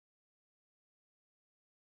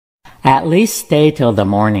At least stay till the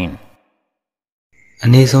morning. အ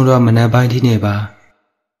နည်းဆုံးတော့မနက်ပိုင်းထိနေပါ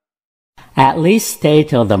At least stay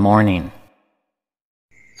till the morning.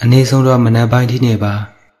 အနည်းဆုံးတော့မနက်ပိုင်းထိနေပါ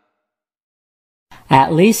At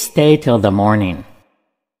least stay till the morning.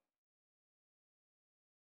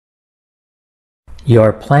 Your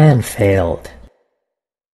plan failed.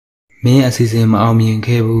 မင်းအစီအစဉ်မအောင်မြင်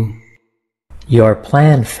ခဲ့ဘူး Your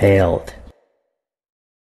plan failed.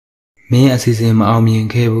 မင်းအစီအစဉ်မအောင်မြင်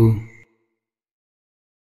ခဲ့ဘူး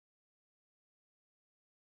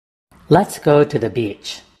Let's go to the beach.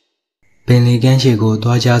 ပင်လယ်ကမ်းခြေကို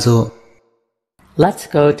သွားကြစို့ Let's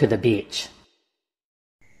go to the beach.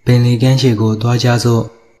 ပင်လယ်ကမ်းခြေကိုသွားကြစို့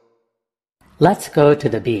Let's go to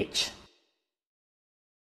the beach.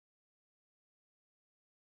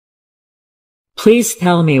 Please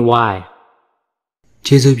tell me why.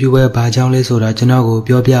 ကျေးဇူးပြုပွဲဘာကြောင့်လဲဆိုတာကျွန်တော်ကို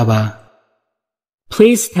ပြောပြပါ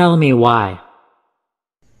Please tell me why.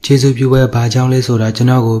 ကျေးဇူးပြုပွဲဘာကြောင့်လဲဆိုတာကျွန်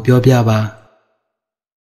တော်ကိုပြောပြပါ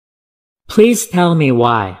Please tell me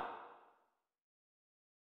why.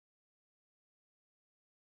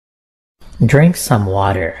 Drink some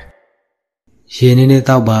water. ရေနည်းနည်း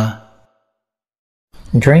တောက်ပါ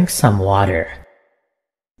Drink some water.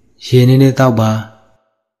 ရေနည်းနည်းတောက်ပါ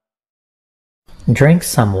Drink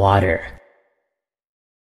some water.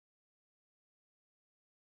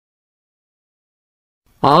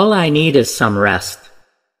 All I need is some rest.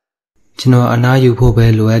 ကျွန်တော်အနားယူဖို့ပဲ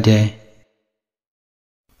လိုအပ်တယ်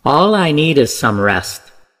All I need is some rest.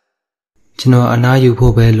 ကျွန်တော်အနားယူ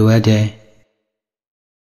ဖို့ပဲလိုအပ်တယ်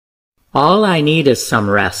All I need is some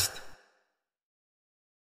rest.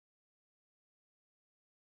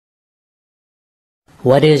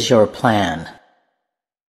 What is your plan?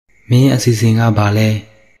 မင်းအစီအစဉ်ကဘာလဲ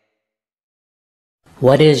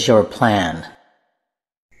What is your plan?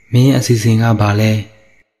 မင်းအစီအစဉ်ကဘာလဲ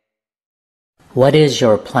What is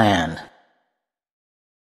your plan?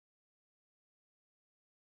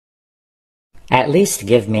 At least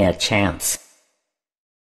give me a chance.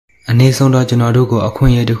 အနည်းဆုံးတော့ကျွန်တော်တို့ကိုအခွ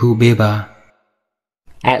င့်အရေးတစ်ခုပေးပါ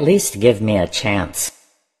At least give me a chance.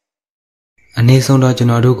 အနည်းဆုံးတော့ကျွန်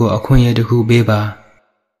တော်တို့ကိုအခွင့်အရေးတစ်ခုပေးပါ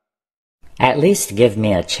At least give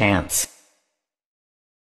me a chance.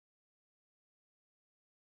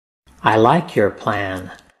 I like your plan.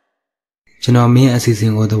 ကျွန်တော်မင်းအစီအစ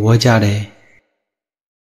ဉ်ကိုသဘောကျတယ်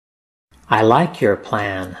I like your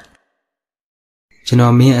plan. ကျွန်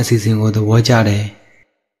တော်မင်းအစီအစဉ်ကိုသဘောကျတယ်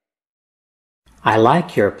I like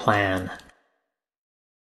your plan.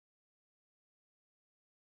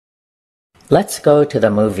 Let's go to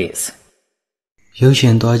the movies. ရုပ်ရှ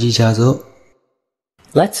င်သွားကြည့်ကြစို့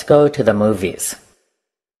Let's go to the movies.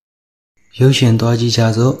 ရုပ်ရှင်သွားကြည့်ကြ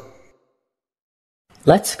စို့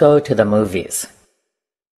Let's go to the movies.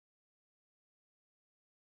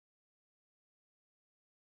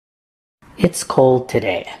 It's cold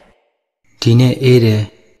today. ဒီနေ့အေးတယ်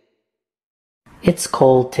It's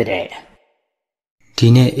cold today. ဒီ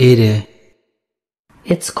နေ့အေးတယ်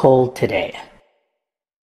It's cold today.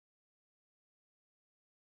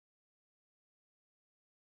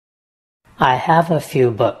 I have a few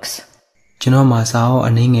books. ကျွန်တော်မှာစာအုပ်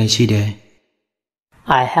အနည်းငယ်ရှိတယ်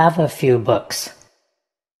I have a few books.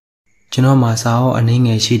 ကျွန်တော်မှာစာအုပ်အနည်းင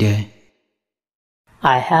ယ်ရှိတယ်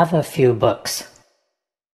I have a few books.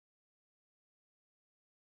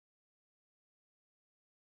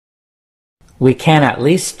 We can at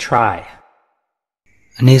least try.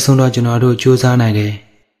 အနည်းဆုံးတော့ကျွန်တော်တို့စူးစမ်းနိုင်တယ်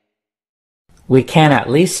We can at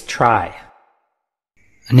least try.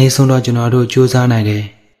 အနည်းဆုံးတော့ကျွန်တော်တို့စူးစမ်းနိုင်တယ်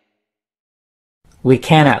We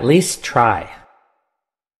can at least try.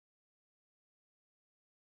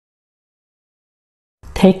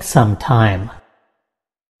 Take some time.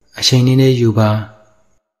 အချိန်နည်းနည်းယူပါ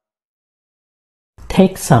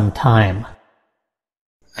Take some time.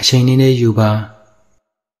 အချိန်နည်းနည်းယူပါ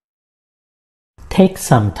Take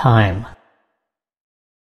some time.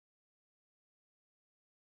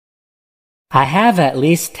 I have at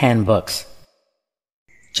least 10 books.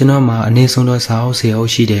 ကျွန်တော်မှာအနည်းဆုံးတော့စာအုပ်10အု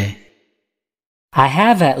ပ်ရှိတယ် I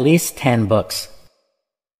have at least 10 books.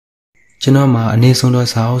 ကျွန်တော်မှာအနည်းဆုံးတော့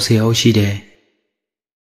စာအုပ်10အုပ်ရှိတယ်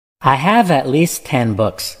I have at least 10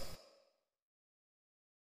 books.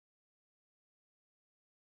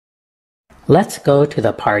 Let's go to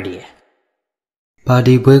the party. ပါ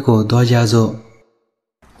တီပွဲကိုသွားကြစို့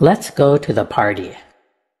Let's go to the party.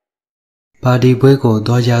 ပါတီပွဲကို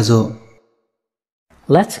သွားကြစို့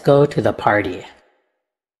Let's go to the party.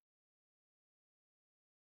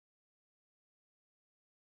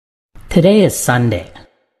 Today is Sunday.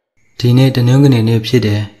 ဒီနေ့တနင်္ဂနွေနေ့ဖြစ်တ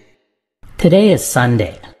ယ် Today is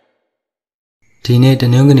Sunday. ဒီနေ့တ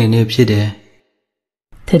နင်္ဂနွေနေ့ဖြစ်တယ်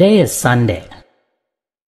Today is Sunday.